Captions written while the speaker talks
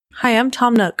Hi, I'm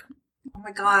Tom Nook. Oh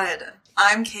my god.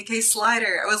 I'm KK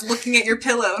Slider. I was looking at your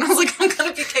pillow and I was like, I'm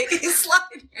gonna be KK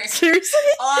Slider. Seriously?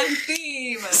 On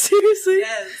theme. Seriously?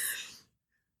 Yes.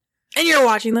 And you're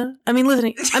watching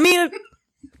listening.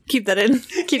 Keep that in.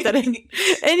 Keep that in.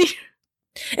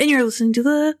 And you're listening to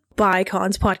the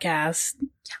Bicons podcast.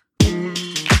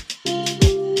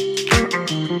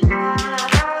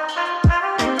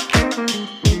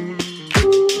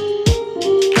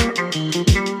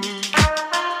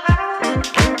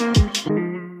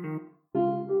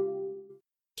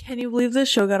 Can you believe this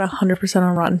show got 100%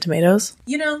 on Rotten Tomatoes?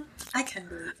 You know, I can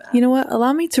believe that. You know what?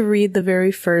 Allow me to read the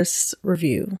very first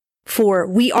review for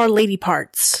We Are Lady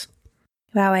Parts.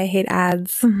 Wow, I hate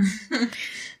ads.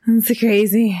 It's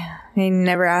crazy. I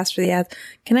never asked for the ads.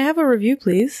 Can I have a review,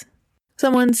 please?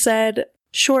 Someone said,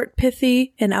 short,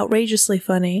 pithy, and outrageously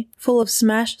funny.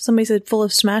 Somebody said full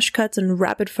of smash cuts and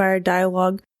rapid-fire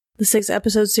dialogue. The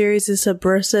 6-episode series is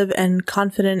subversive and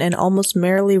confident and almost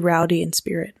merrily rowdy in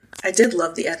spirit. I did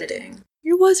love the editing.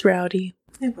 It was rowdy.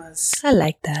 It was. I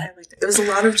like that. I liked it. It was a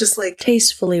lot of just like...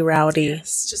 tastefully rowdy.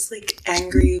 Yes, just like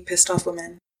angry, pissed off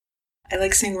women. I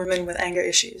like seeing women with anger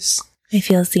issues. I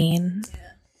feel seen.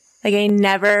 Yeah. Like, I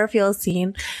never feel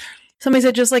seen. Somebody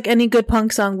said, just like any good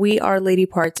punk song, We Are Lady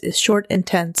Parts is short,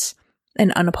 intense,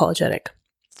 and unapologetic.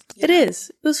 Yeah. It is.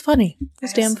 It was funny. It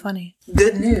was damn funny.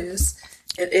 Good news.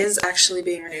 It is actually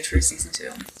being renewed for season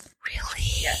 2. Really?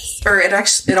 Yes. Or it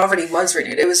already was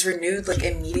renewed. It was renewed like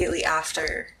immediately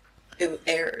after it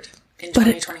aired in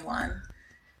 2021.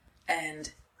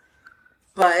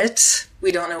 But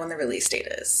we don't know when the release date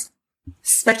is.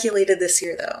 Speculated this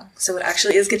year though. So it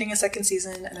actually is getting a second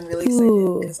season and I'm really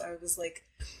excited because I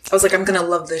was like, I'm gonna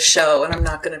love this show and I'm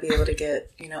not gonna be able to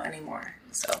get, any more.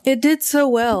 So it did so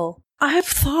well. I have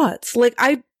thoughts.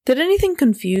 Did anything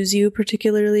confuse you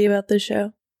particularly about this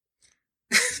show?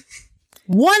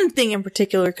 One thing in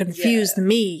particular confused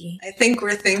me. I think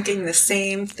we're thinking the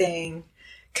same thing.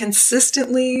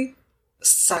 Consistently,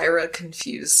 Syra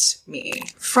confused me.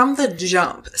 From the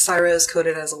jump, Syra is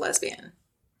coded as a lesbian.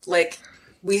 Like,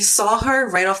 we saw her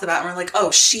right off the bat and we're like,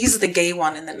 oh, she's the gay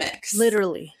one in the mix.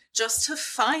 Literally. Just to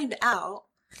find out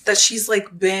that she's,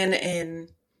 been in,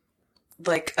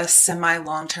 a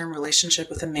semi-long-term relationship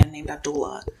with a man named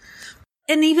Abdullah.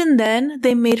 And even then,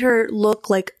 they made her look,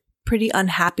 pretty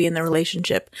unhappy in the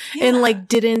relationship. Yeah. And,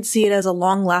 didn't see it as a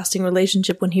long-lasting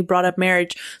relationship when he brought up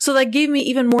marriage. So that gave me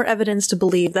even more evidence to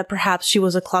believe that perhaps she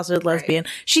was a closeted lesbian.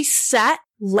 Right. She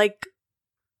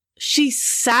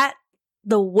sat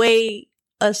the way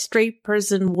a straight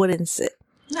person wouldn't sit.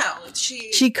 No,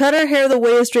 she cut her hair the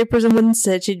way a straight person wouldn't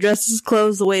sit. She dresses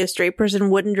clothes the way a straight person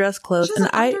wouldn't dress clothes. She's an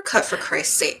undercut, for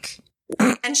Christ's sake.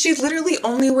 And she literally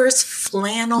only wears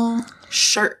flannel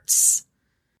shirts.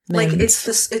 It's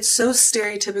so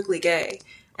stereotypically gay.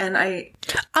 And I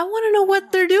want to know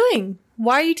what they're doing.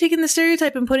 Why are you taking the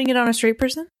stereotype and putting it on a straight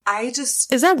person?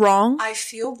 Is that wrong? I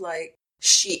feel like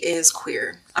she is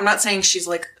queer. I'm not saying she's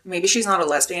maybe she's not a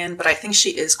lesbian, but I think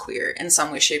she is queer in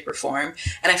some way, shape, or form.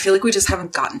 And I feel like we just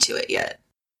haven't gotten to it yet.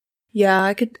 Yeah,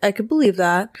 I could believe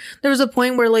that. There was a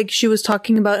point where she was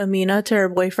talking about Amina to her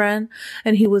boyfriend,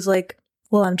 and he was like,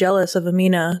 well, I'm jealous of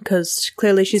Amina because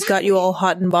clearly she's got you all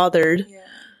hot and bothered. Yeah.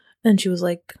 And she was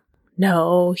like,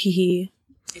 no,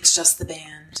 it's just the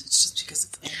band. It's just because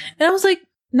of the band. And I was like,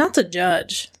 not to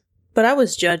judge, but I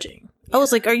was judging. Yeah. I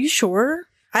was like, are you sure?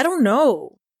 I don't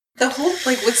know. The whole,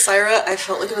 with Syra, I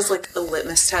felt like it was, a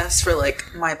litmus test for,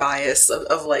 my bias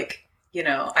of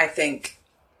I think,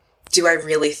 do I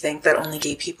really think that only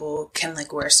gay people can,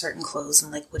 wear certain clothes?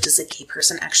 And, what does a gay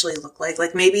person actually look like?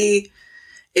 Maybe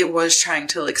it was trying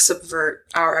to, subvert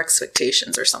our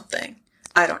expectations or something.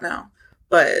 I don't know.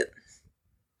 But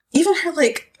even her,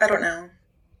 I don't know,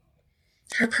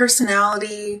 her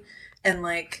personality and,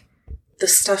 the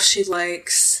stuff she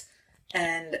likes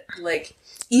and,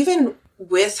 even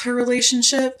with her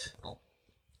relationship,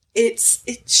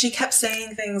 she kept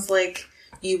saying things like,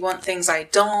 you want things I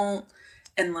don't,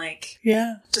 and,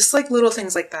 just, little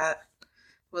things like that.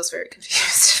 I was very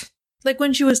confused.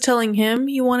 When she was telling him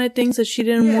he wanted things that she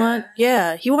didn't want.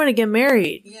 Yeah, he wanted to get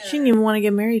married. Yeah. She didn't even want to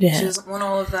get married to him. She doesn't want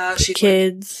all of that. She's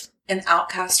kids. An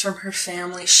outcast from her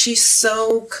family. She's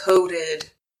so coded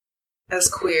as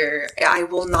queer. I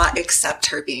will not accept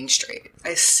her being straight.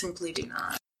 I simply do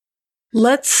not.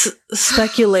 Let's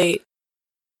speculate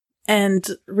and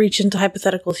reach into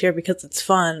hypotheticals here because it's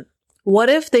fun. What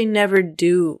if they never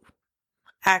do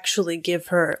actually give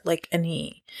her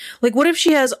any what if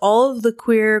she has all of the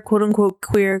queer, quote unquote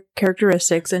queer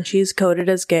characteristics and she's coded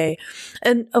as gay?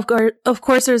 And of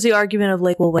course there's the argument of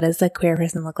well, what does that queer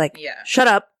person look like? Yeah. Shut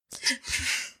up.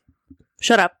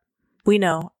 We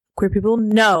know queer people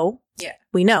know. Yeah.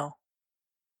 We know.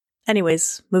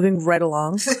 Anyways, moving right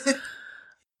along.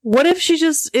 What if she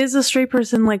just is a straight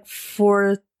person, like,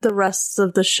 for the rest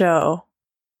of the show?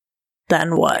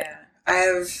 Then what?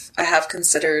 Yeah. I have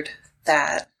considered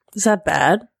that. Is that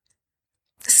bad?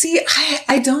 See,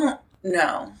 I don't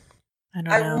know. I don't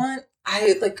know.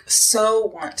 I so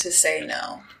want to say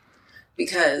no.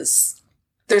 Because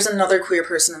there's another queer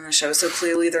person in the show, so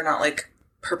clearly they're not, like,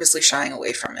 purposely shying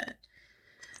away from it.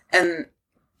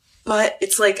 But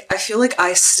it's like, I feel like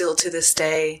I still, to this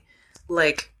day,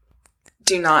 like,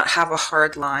 do not have a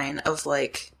hard line of,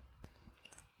 like,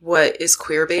 what is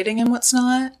queer baiting and what's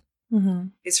not. Mm-hmm.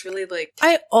 It's really, like...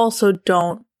 I also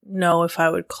don't know if I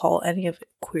would call any of it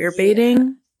queer baiting. Yeah.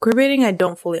 Queer baiting, I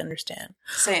don't fully understand.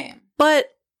 Same. But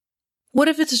what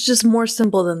if it's just more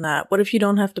simple than that? What if you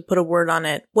don't have to put a word on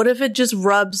it? What if it just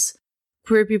rubs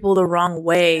queer people the wrong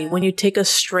way when you take a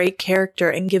straight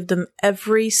character and give them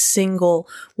every single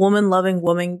woman-loving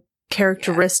woman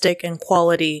characteristic and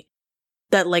quality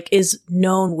that, like, is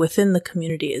known within the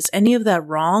community? Is any of that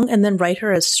wrong? And then write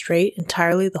her as straight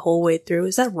entirely the whole way through?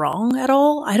 Is that wrong at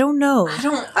all? I don't know.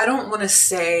 I don't want to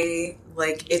say,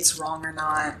 like, it's wrong or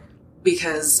not,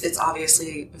 because it's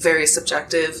obviously very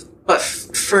subjective. But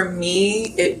for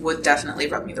me, it would definitely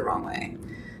rub me the wrong way.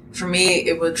 For me,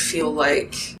 it would feel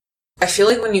like... I feel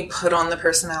like when you put on the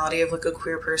personality of, like, a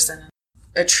queer person,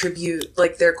 attribute,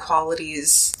 like, their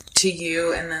qualities to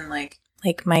you, and then, like...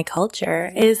 Like, my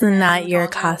culture is not your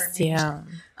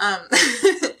costume. I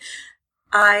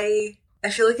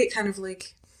feel like it kind of,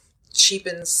 like,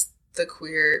 cheapens the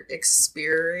queer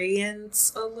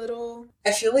experience a little.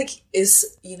 I feel like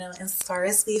as far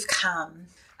as we've come,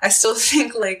 I still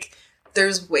think, like,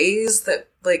 there's ways that,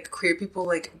 like, queer people,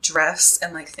 like, dress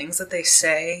and, like, things that they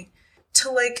say to,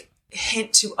 like,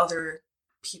 hint to other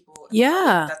people.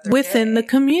 Yeah, within the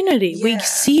community. Yeah. We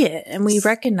see it and we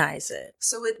recognize it.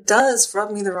 So it does rub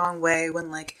me the wrong way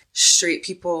when, like, straight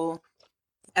people,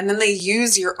 and then they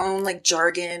use your own, like,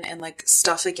 jargon and, like,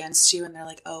 stuff against you, and they're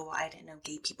like, oh, I didn't know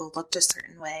gay people looked a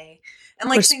certain way. And,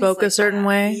 like, or spoke a certain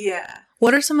way. Yeah.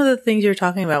 What are some of the things you're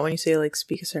talking about when you say, like,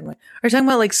 speak a certain way? Are you talking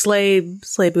about, like, slay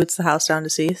boots the house down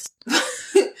deceased?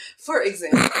 For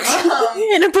example.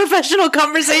 In a professional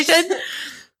conversation?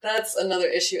 That's another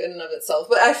issue in and of itself.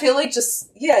 But I feel like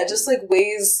just like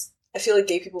ways, I feel like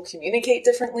gay people communicate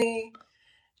differently.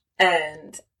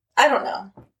 And I don't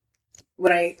know.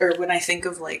 When I think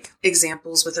of, like,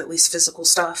 examples with at least physical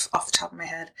stuff off the top of my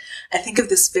head, I think of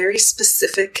this very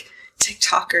specific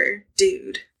TikToker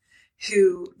dude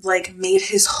who, like, made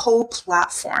his whole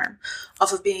platform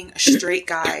off of being a straight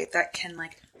guy that can,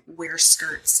 like, wear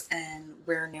skirts and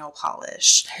wear nail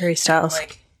polish. Harry Styles. And,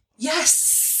 like,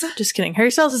 yes! Just kidding. Harry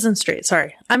Styles isn't straight.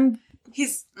 Sorry. You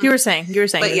were saying.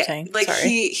 Like,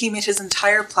 sorry. he made his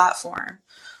entire platform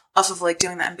off of, like,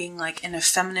 doing that and being, like, an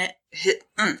effeminate, his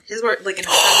word, like, an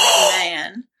effeminate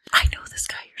man. I know this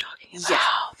guy you're talking about. Yeah.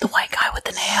 The white guy with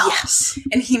the nails. Yes.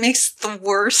 And he makes the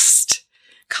worst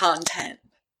content.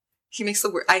 He makes the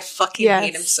worst. I fucking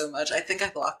hate him so much. I think I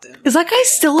blocked him. Is that guy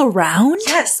still around?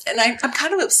 Yes. And I'm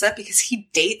kind of upset because he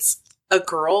dates a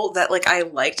girl that, like, I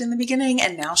liked in the beginning,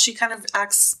 and now she kind of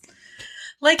acts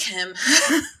like him.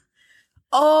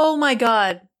 Oh my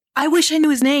god. I wish I knew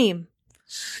his name.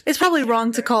 It's probably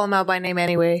wrong to call him out by name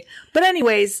anyway. But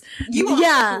anyways, you all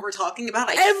know who we're talking about.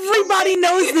 Everybody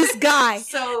knows this guy.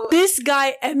 So this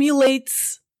guy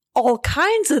emulates all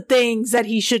kinds of things that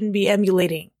he shouldn't be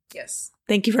emulating. Yes.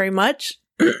 Thank you very much.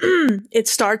 It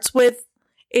starts with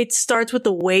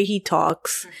the way he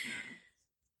talks.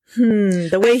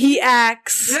 The way he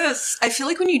acts. Yes. I feel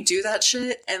like when you do that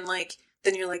shit and, like,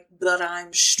 then you're like, but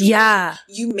I'm straight. Yeah.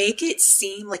 You make it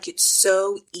seem like it's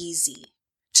so easy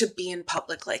to be in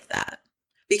public like that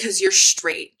because you're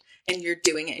straight and you're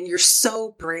doing it and you're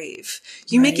so brave.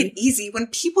 You make it easy when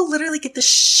people literally get the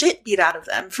shit beat out of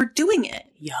them for doing it.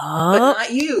 Yeah. But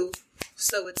not you.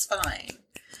 So it's fine.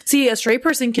 See, a straight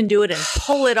person can do it and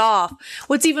pull it off.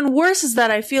 What's even worse is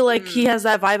that I feel like he has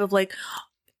that vibe of, like,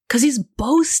 because he's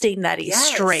boasting that he's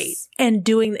straight and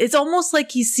doing, it's almost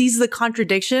like he sees the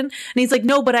contradiction and he's like,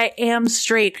 no, but I am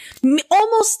straight.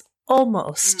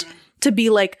 Almost to be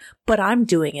like, but I'm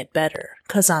doing it better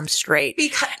because I'm straight.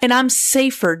 And I'm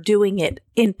safer doing it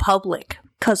in public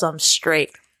because I'm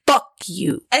straight. Fuck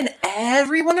you. And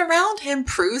everyone around him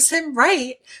proves him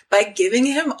right by giving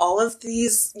him all of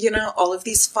these, all of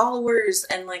these followers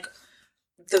and, like,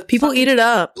 the people eat it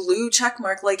up. Blue check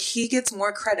mark. Like, he gets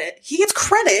more credit. He gets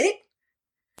credit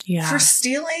for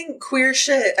stealing queer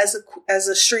shit as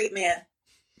a straight man.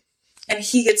 And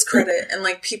he gets credit. And,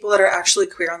 like, people that are actually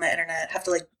queer on the internet have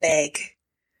to, like, beg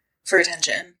for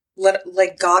attention.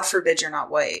 like, God forbid you're not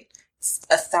white. It's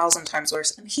 1,000 times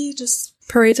worse. And he just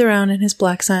parades around in his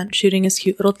black scent, shooting his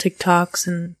cute little TikToks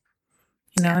and,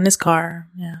 in his car.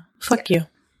 Yeah. Fuck you.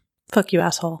 Fuck you,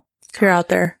 asshole. If you're out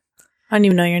there. I don't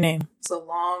even know your name. It's a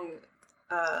long,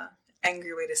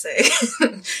 angry way to say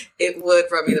it would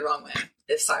rub me the wrong way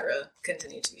if Syra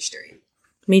continued to be straight.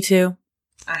 Me too.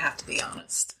 I have to be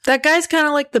honest. That guy's kind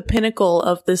of like the pinnacle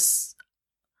of this.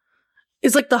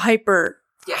 It's like the hyper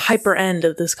end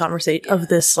of this conversation, of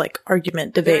this like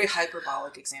argument, debate. Very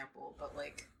hyperbolic example, but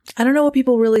like, I don't know what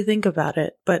people really think about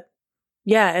it, but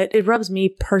yeah, it rubs me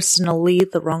personally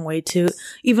the wrong way too,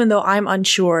 even though I'm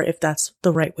unsure if that's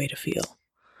the right way to feel.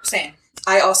 Same.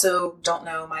 I also don't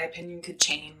know. My opinion could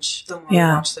change the more we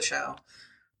watch the show.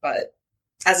 But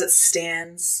as it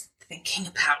stands, thinking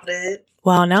about it.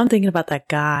 Wow, now I'm thinking about that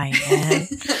guy, man.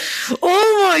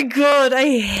 Oh my God,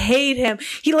 I hate him.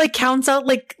 He like counts out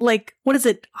like what is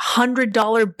it,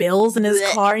 $100 bills in his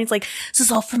car, and he's like, "This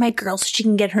is all for my girl so she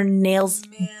can get her nails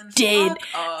did."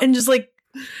 And just like,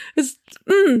 it's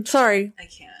sorry. I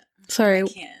can't. Sorry. I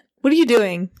can't. What are you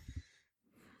doing?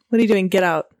 What are you doing? Get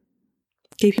out.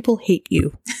 Gay people hate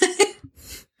you.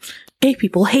 Gay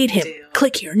people hate him.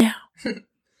 Click here now.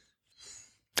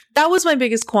 That was my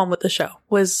biggest qualm with the show,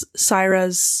 was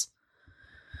Syra's,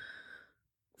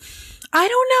 I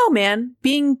don't know, man,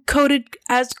 being coded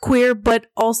as queer, but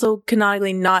also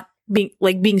canonically not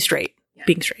being straight. Yeah.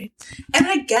 Being straight. And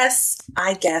I guess,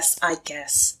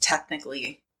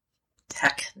 technically,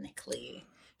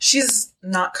 she's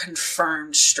not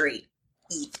confirmed straight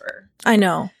either. I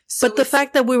know. So but the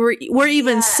fact that we're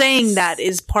even saying that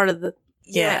is part of the,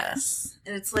 Yes.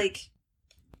 And it's like,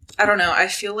 I don't know, I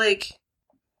feel like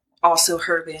also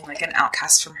her being like an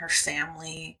outcast from her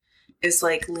family is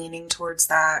like leaning towards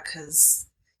that because,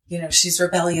 she's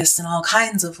rebellious in all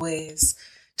kinds of ways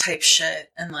type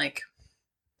shit. And like,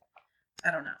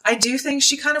 I don't know. I do think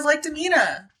she kind of liked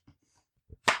Amina.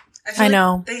 I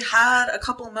know. They had a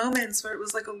couple moments where it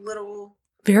was like a little...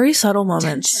 very subtle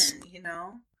moments.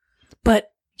 Tension,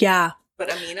 But yeah.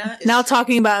 But Amina is now straight.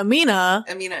 Talking about Amina.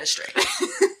 Amina is straight.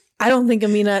 I don't think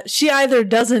Amina... she either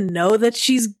doesn't know that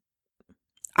she's...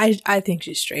 I think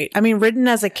she's straight. I mean, written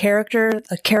as a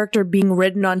character being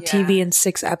written on TV in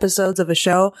 6 episodes of a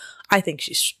show, I think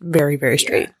she's very, very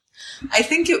straight. Yeah. I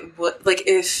think it would, like,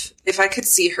 if I could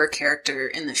see her character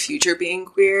in the future being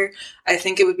queer, I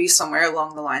think it would be somewhere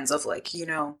along the lines of, like,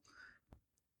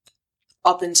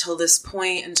 up until this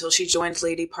point, until she joined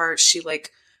Lady Parts, she,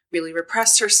 like, really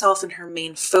repressed herself, and her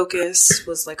main focus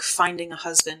was, like, finding a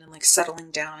husband and, like, settling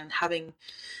down and having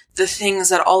the things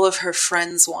that all of her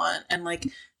friends want. And, like,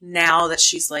 now that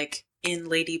she's, like, in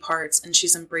Lady Parts and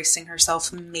she's embracing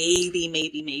herself,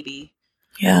 maybe.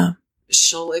 Yeah.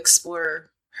 She'll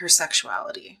explore her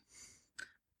sexuality.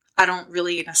 I don't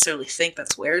really necessarily think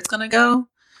that's where it's going to go,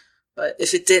 but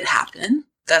if it did happen,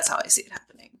 that's how I see it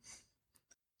happening.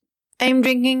 I'm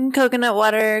drinking coconut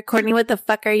water. Courtney, what the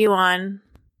fuck are you on?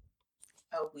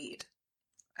 Oh, weed.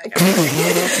 I got it.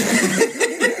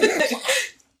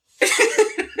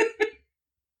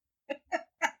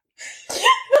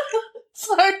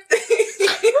 Sorry.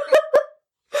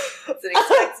 Didn't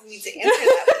expect me to answer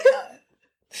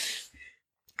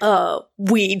that.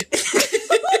 Weed.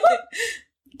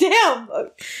 Damn.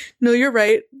 No, you're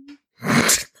right.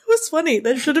 That was funny.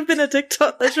 That should have been a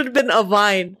TikTok. That should have been a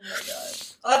Vine. Oh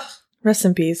my God. Ugh. Rest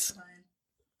in peace.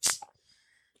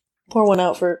 Pour one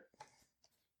out for...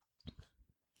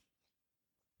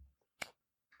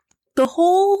 the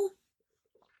whole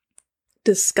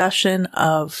discussion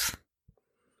of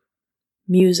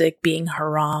music being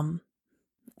haram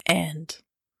and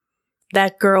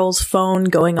that girl's phone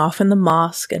going off in the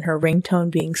mosque and her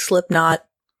ringtone being Slipknot,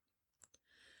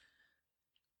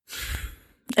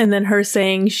 and then her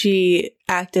saying she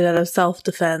acted out of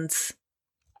self-defense.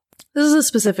 This is a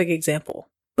specific example,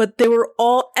 but they were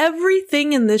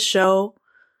everything in this show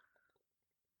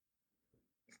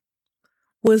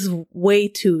was way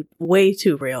too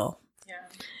real. Yeah.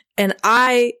 And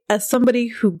I, as somebody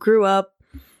who grew up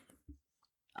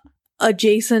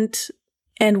adjacent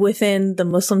and within the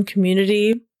Muslim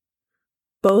community,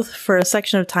 both for a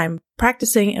section of time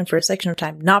practicing and for a section of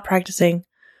time not practicing,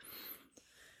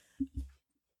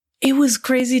 it was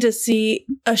crazy to see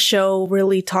a show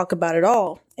really talk about it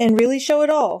all and really show it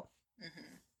all. Mm-hmm.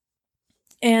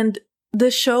 And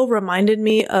this show reminded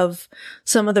me of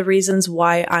some of the reasons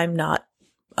why I'm not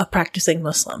a practicing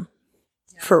Muslim.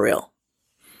 Yeah. For real.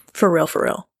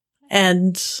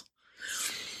 And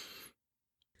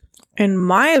in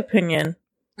my opinion,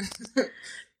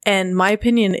 and my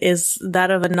opinion is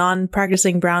that of a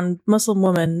non-practicing brown Muslim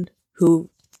woman who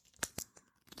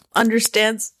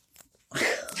understands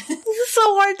This is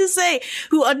so hard to say.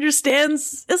 Who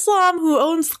understands Islam, who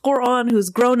owns the Quran, who's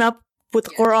grown up with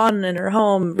the Quran in her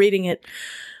home, reading it.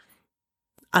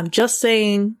 I'm just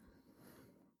saying,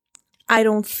 I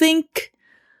don't think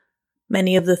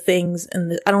many of the things,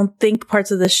 I don't think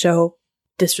parts of this show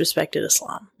disrespected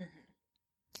Islam. Mm-hmm.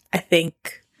 I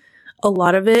think a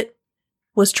lot of it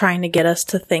was trying to get us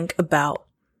to think about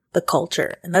the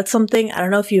culture. And that's something, I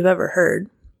don't know if you've ever heard,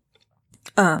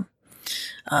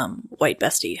 white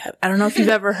bestie, I don't know if you've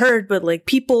ever heard, but like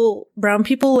people, brown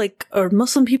people, like, or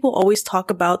Muslim people always talk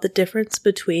about the difference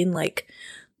between like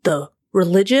the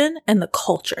religion and the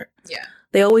culture. Yeah.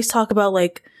 They always talk about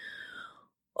like,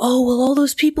 oh, well, all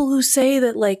those people who say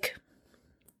that like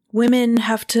women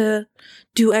have to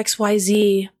do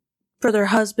XYZ for their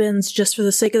husbands just for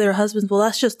the sake of their husbands. Well,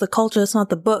 that's just the culture. That's not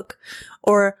the book.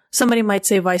 Or somebody might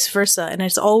say vice versa. And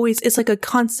it's like a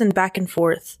constant back and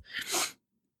forth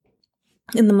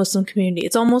in the Muslim community.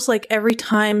 It's almost like every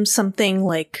time something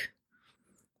like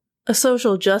a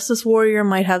social justice warrior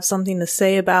might have something to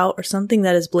say about, or something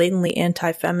that is blatantly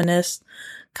anti-feminist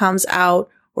comes out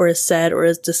or is said or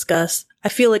is discussed, I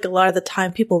feel like a lot of the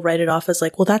time people write it off as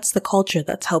like, well, that's the culture.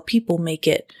 That's how people make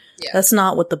it. Yeah. That's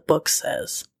not what the book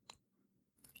says.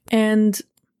 And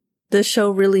this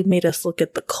show really made us look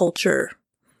at the culture.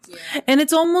 Yeah. And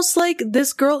it's almost like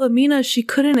this girl, Amina, she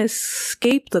couldn't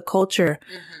escape the culture.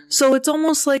 Mm-hmm. So it's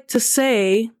almost like to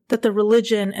say that the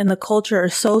religion and the culture are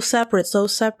so separate.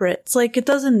 It's like, it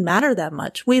doesn't matter that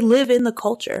much. We live in the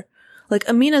culture. Like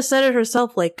Amina said it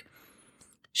herself, like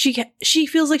she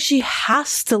feels like she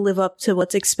has to live up to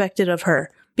what's expected of her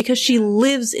because she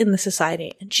lives in the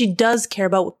society and she does care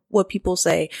about what people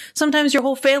say. Sometimes your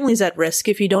whole family's at risk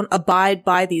if you don't abide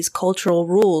by these cultural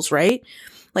rules, right?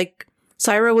 Like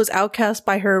Syra was outcast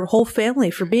by her whole family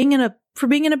for being in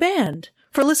a band,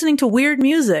 for listening to weird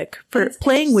music, for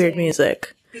playing weird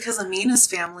music. Because Amina's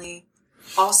family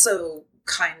also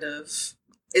kind of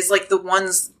is like the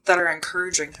ones that are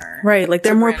encouraging her. Right, like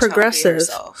they're more progressive.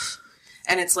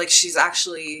 And it's like she's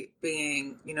actually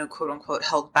being, quote unquote,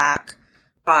 held back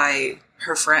by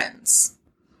her friends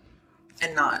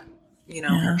and not,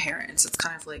 her parents. It's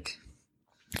kind of like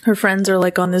her friends are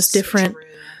like on this different,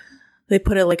 they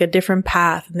put it like a different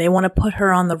path and they want to put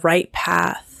her on the right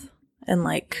path. And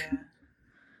like,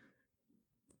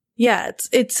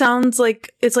 it sounds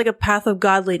like it's like a path of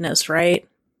godliness, right?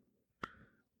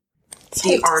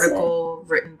 The article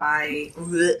written by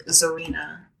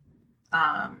Zarina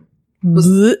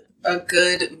was a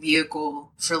good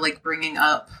vehicle for like bringing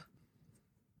up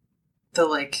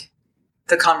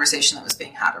the conversation that was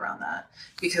being had around that,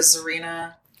 because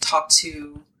Zarina talked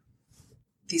to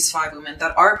these 5 women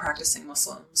that are practicing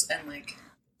Muslims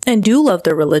and do love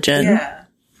their religion. Yeah.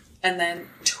 And then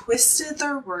twisted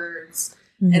their words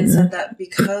and said that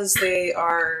because they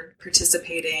are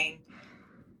participating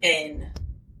in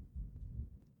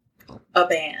a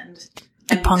band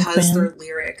and because their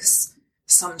lyrics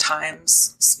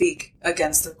sometimes speak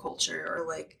against their culture or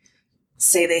like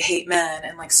say they hate men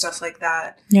and like stuff like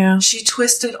that. Yeah. She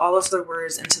twisted all of their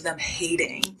words into them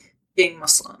hating being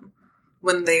Muslim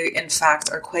when they in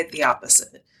fact are quite the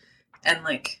opposite. And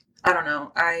like, I don't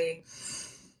know,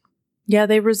 yeah,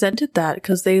 they resented that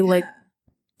because they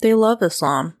they love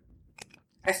Islam.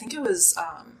 I think it was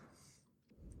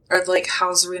or like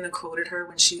how Zarina quoted her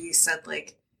when she said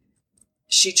like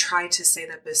she tried to say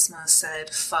that Bisma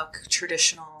said fuck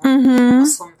traditional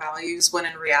Muslim values, when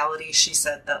in reality she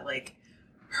said that like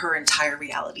her entire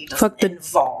reality doesn't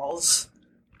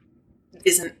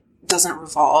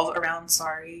revolve around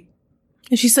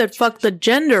and she said fuck the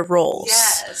gender roles.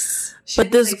 Yes. She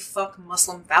didn't say fuck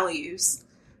Muslim values.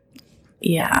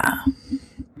 Yeah.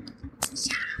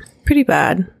 Pretty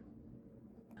bad.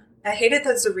 I hated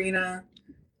that Zarina.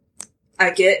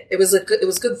 It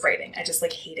was good writing. I just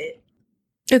like hate it.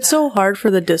 It's so hard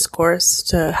for the discourse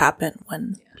to happen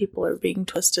when people are being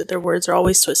twisted. Their words are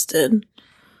always twisted.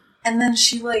 And then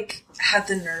she like had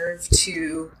the nerve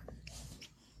to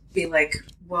be like,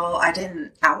 well, I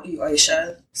didn't out you,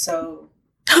 Aisha, so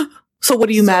so what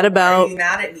are you mad about? Are you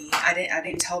mad at me? I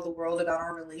didn't tell the world about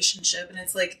our relationship. And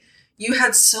it's like, you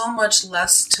had so much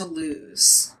less to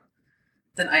lose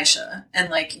than Aisha, and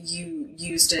like you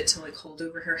used it to like hold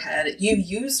over her head. You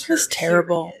used her. That's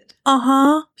terrible.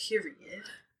 Period.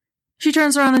 She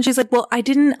turns around and she's like, well, I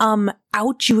didn't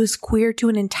out you as queer to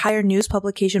an entire news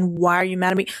publication. Why are you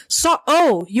mad at me?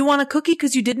 You want a cookie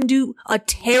because you didn't do a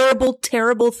terrible,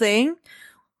 terrible thing?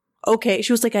 Okay.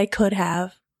 She was like, I could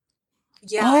have.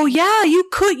 Yeah. Oh, yeah, you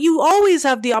could. You always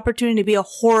have the opportunity to be a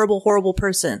horrible, horrible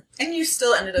person. And you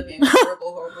still ended up being a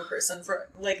horrible, horrible person for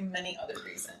like many other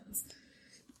reasons.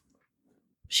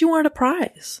 She wanted a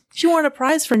prize. She wanted a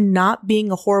prize for not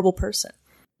being a horrible person.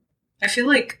 I feel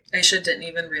like Aisha didn't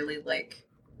even really, like...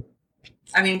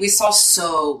 I mean, we saw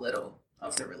so little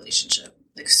of the relationship.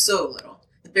 Like, so little.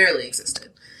 It barely existed.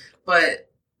 But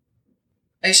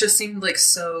Aisha seemed, like,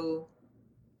 so,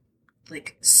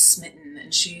 like, smitten.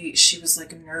 And she was,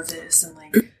 like, nervous. And,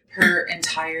 like, her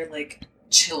entire, like,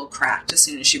 chill cracked as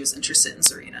soon as she was interested in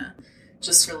Serena.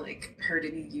 Just for, like, her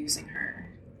to be using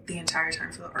her the entire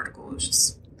time for the article. It was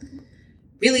just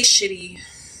really shitty.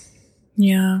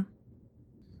 Yeah.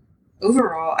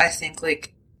 Overall, I think,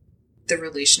 like, the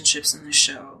relationships in the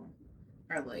show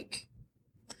are, like,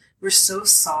 were so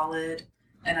solid,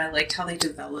 and I liked how they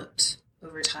developed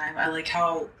over time. I like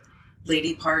how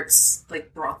lady parts,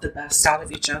 like, brought the best out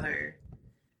of each other.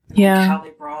 And, yeah. Like, how they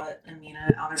brought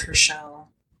Amina out of her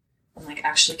shell and, like,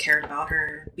 actually cared about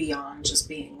her beyond just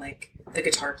being, like, the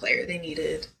guitar player they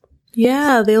needed.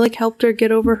 Yeah, they, like, helped her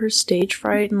get over her stage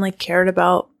fright and, like, cared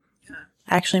about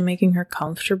actually making her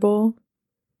comfortable.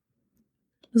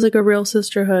 It was like a real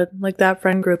sisterhood, like that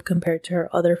friend group compared to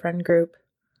her other friend group.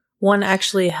 One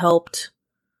actually helped,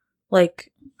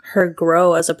 like, her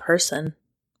grow as a person.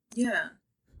 Yeah.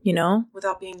 You know?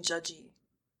 Without being judgy.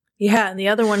 Yeah, and the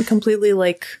other one completely,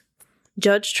 like,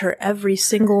 judged her every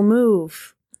single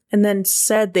move. And then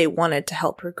said they wanted to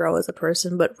help her grow as a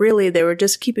person, but really they were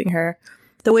just keeping her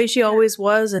the way she always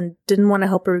was and didn't want to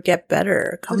help her get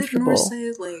better, comfortable. What did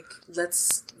Noor say?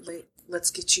 Like,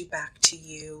 let's get you back to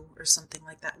you or something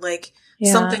like that. Like,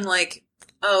 something like,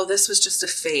 oh, this was just a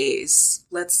phase.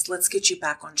 Let's get you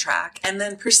back on track. And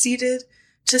then proceeded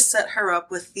to set her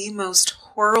up with the most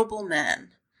horrible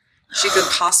men she could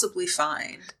possibly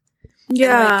find.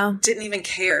 Yeah. And, like, didn't even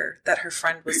care that her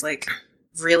friend was, like,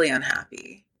 really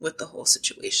unhappy with the whole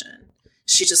situation.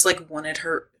 She just, like, wanted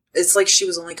her... It's like she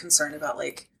was only concerned about,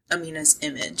 like, Amina's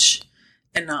image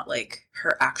and not, like,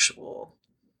 her actual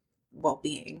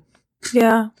well-being.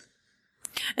 Yeah.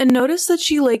 And notice that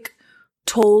she, like,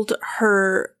 told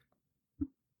her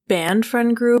band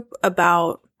friend group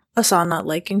about Asan not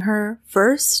liking her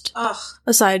first. Ugh.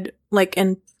 Aside, like,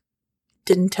 and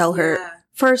didn't tell her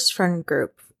first friend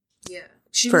group. Yeah.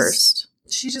 She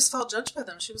just felt judged by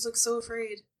them. She was, like, so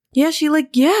afraid. Yeah, she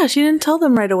didn't tell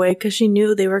them right away because she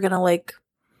knew they were gonna, like,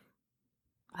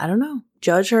 I don't know,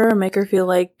 judge her or make her feel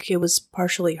like it was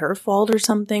partially her fault or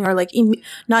something, or, like,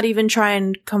 not even try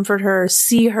and comfort her or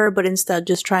see her, but instead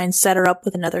just try and set her up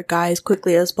with another guy as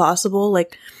quickly as possible.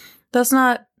 Like, that's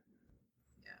not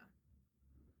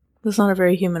a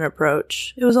very human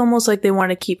approach. It was almost like they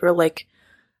wanted to keep her, like,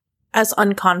 as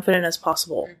unconfident as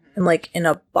possible and, like, in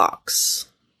a box.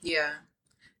 Yeah.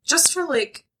 Just for,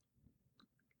 like,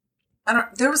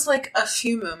 there was, like, a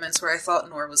few moments where I thought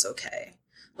Noor was okay.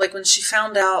 Like, when she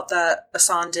found out that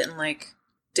Asan didn't like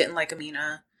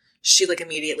Amina, she, like,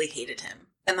 immediately hated him.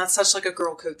 And that's such, like, a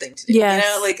girl code thing to do. Yes. You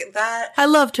know, like, that... I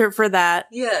loved her for that.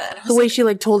 Yeah. The way she,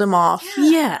 like, told him off.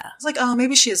 Yeah. I was like, oh,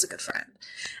 maybe she is a good friend.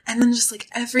 And then just, like,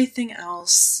 everything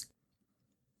else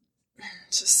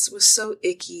just was so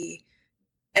icky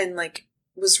and, like,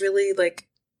 was really, like,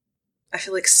 I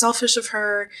feel like selfish of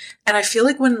her. And I feel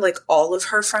like when, like, all of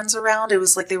her friends around, it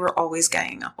was like they were always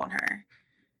ganging up on her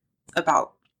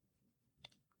about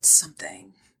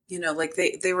something. You know, like,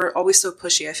 they were always so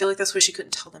pushy. I feel like that's why she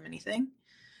couldn't tell them anything.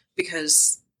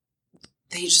 Because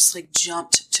they just, like,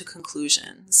 jumped to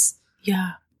conclusions.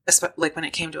 Yeah. Like, when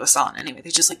it came to Asan, anyway. They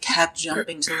just, like, kept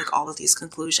jumping to, like, all of these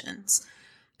conclusions.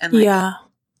 And, like,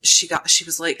 she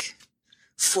was, like,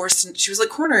 forced, and she was, like,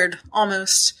 cornered,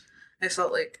 almost. I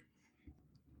felt like.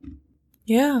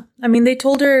 Yeah. I mean, they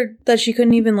told her that she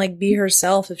couldn't even, like, be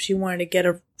herself if she wanted to get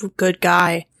a good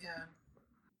guy. Yeah.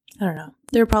 I don't know.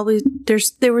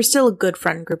 They were still a good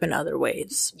friend group in other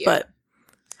ways. Yeah. But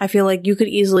I feel like you could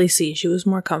easily see she was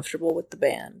more comfortable with the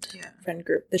band friend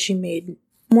group that she made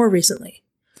more recently.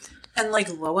 And, like,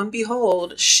 lo and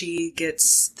behold, she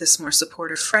gets this more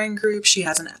supportive friend group. She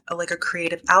has a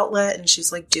creative outlet, and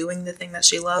she's, like, doing the thing that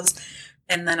she loves.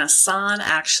 And then Asan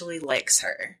actually likes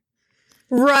her.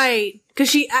 Right. Because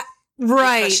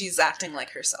she's acting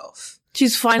like herself.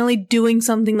 She's finally doing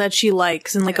something that she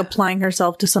likes and, like, applying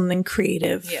herself to something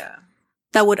creative. Yeah.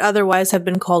 That would otherwise have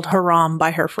been called haram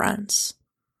by her friends.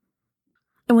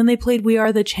 And when they played We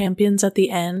Are the Champions at the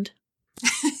end,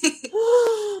 it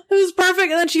was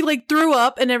perfect. And then she, like, threw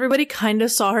up and everybody kind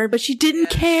of saw her, but she didn't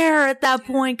care at that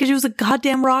point because she was a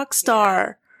goddamn rock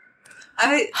star.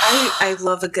 Yeah. I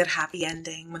love a good happy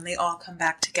ending when they all come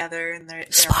back together and they're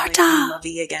like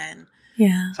lovey again.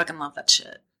 Yeah. Fucking love that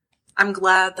shit. I'm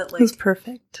glad that, like, it was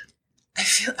perfect. I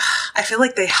feel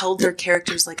like they held their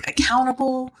characters, like,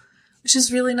 accountable, which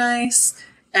is really nice.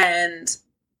 And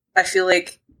I feel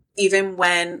like even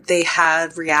when they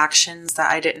had reactions that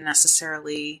I didn't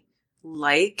necessarily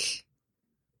like,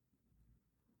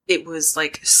 it was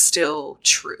like still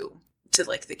true to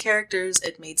like the characters.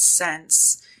 It made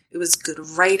sense. It was good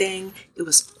writing. It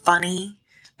was funny.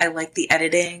 I liked the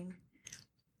editing.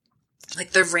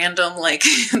 Like the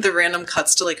random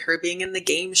cuts to like her being in the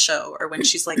game show, or when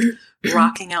she's like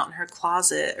rocking out in her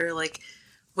closet, or like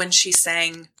when she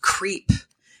sang Creep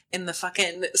in the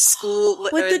fucking school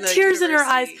with the tears in her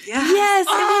eyes. Yeah. Yes,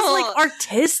 it was like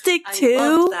artistic too. I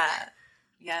loved that.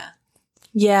 Yeah.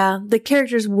 Yeah, the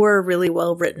characters were really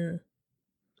well written.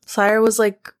 Syra was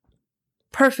like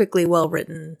perfectly well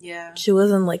written. Yeah. She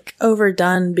wasn't like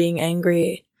overdone being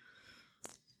angry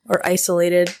or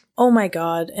isolated. Oh my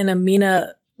god. And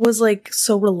Amina was like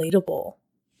so relatable.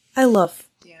 I love.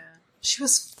 Yeah. She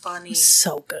was funny.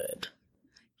 So good.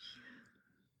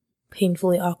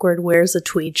 Painfully awkward, wears a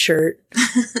tweed shirt.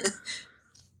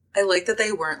 I like that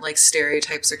they weren't like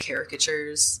stereotypes or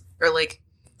caricatures,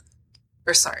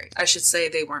 or sorry, I should say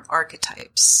they weren't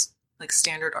archetypes, like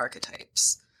standard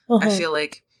archetypes. I feel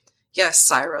like, yes,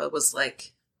 Syra was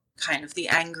like kind of the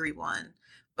angry one,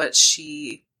 but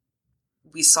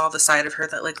we saw the side of her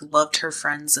that like loved her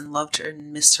friends and loved her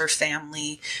and missed her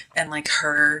family, and like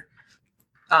her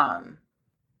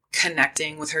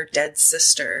connecting with her dead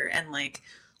sister and like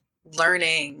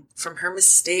learning from her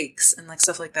mistakes and like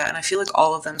stuff like that. And I feel like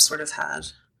all of them sort of had,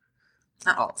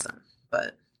 not all of them,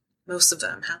 but most of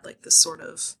them had like this sort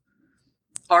of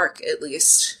arc, at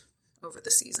least over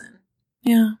the season.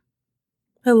 Yeah.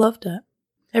 I loved it.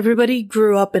 Everybody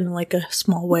grew up in like a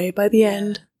small way by the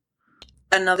end.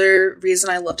 Another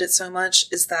reason I loved it so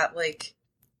much is that like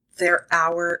they're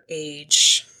our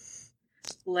age.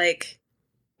 Like,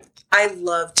 I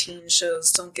love teen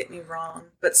shows, don't get me wrong,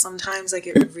 but sometimes I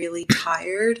get really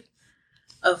tired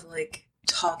of like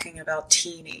talking about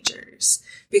teenagers,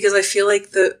 because I feel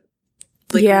like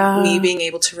me being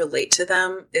able to relate to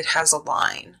them, it has a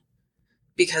line,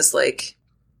 because like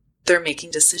they're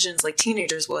making decisions like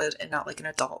teenagers would and not like an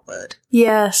adult would.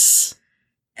 Yes.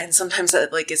 And sometimes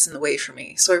that like gets in the way for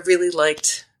me. So I really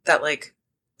liked that like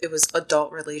it was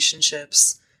adult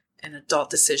relationships and adult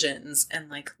decisions and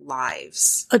like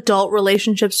lives. Adult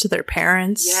relationships to their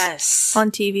parents. Yes.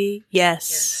 On TV.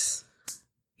 Yes.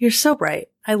 You're so right.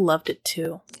 I loved it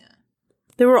too. Yeah.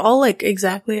 They were all like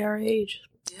exactly our age.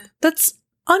 Yeah. That's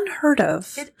unheard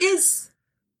of. It is.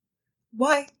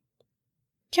 Why?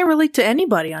 Can't relate to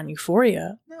anybody on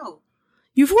Euphoria. No.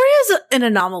 Euphoria is an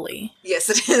anomaly. Yes,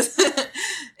 it is. It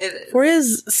is. Euphoria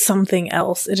is something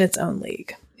else in its own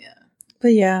league. Yeah. But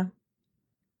yeah.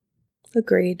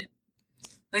 Agreed.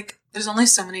 Like, there's only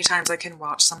so many times I can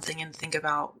watch something and think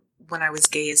about when I was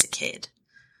gay as a kid.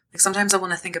 Like, sometimes I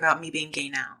want to think about me being gay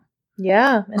now.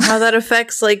 Yeah, and how that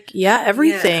affects, like,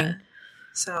 everything. Yeah.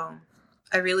 So,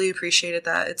 I really appreciated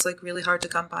that. It's, like, really hard to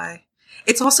come by.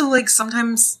 It's also, like,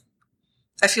 sometimes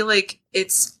I feel like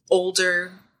it's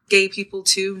older gay people,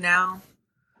 too, now.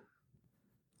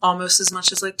 Almost as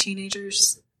much as, like,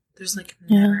 teenagers. There's, like,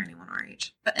 never anyone our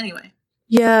age. But anyway.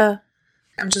 Yeah.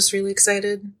 I'm just really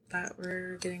excited that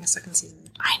we're getting a second season.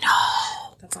 I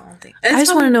know. That's all I'm thinking. I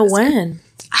just want to know when.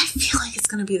 I feel like it's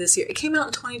going to be this year. It came out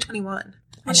in 2021.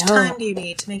 How much time do you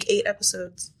need to make 8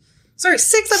 episodes? Sorry,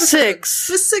 6 episodes. 6.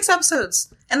 Just 6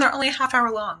 episodes. And they're only a half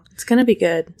hour long. It's going to be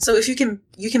good. So if you can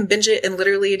binge it in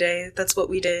literally a day. That's what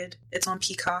we did. It's on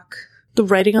Peacock. The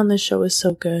writing on this show is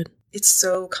so good. It's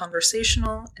so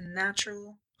conversational and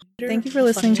natural. Thank you for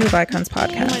listening to the Bicons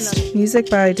podcast. Music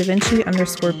by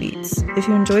DaVinci_Beats. If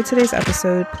you enjoyed today's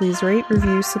episode, please rate,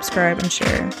 review, subscribe, and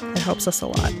share. It helps us a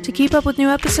lot. To keep up with new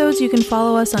episodes, you can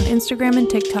follow us on Instagram and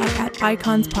TikTok at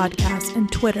Bicons Podcast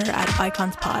and Twitter at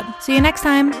BiconsPod. See you next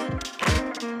time.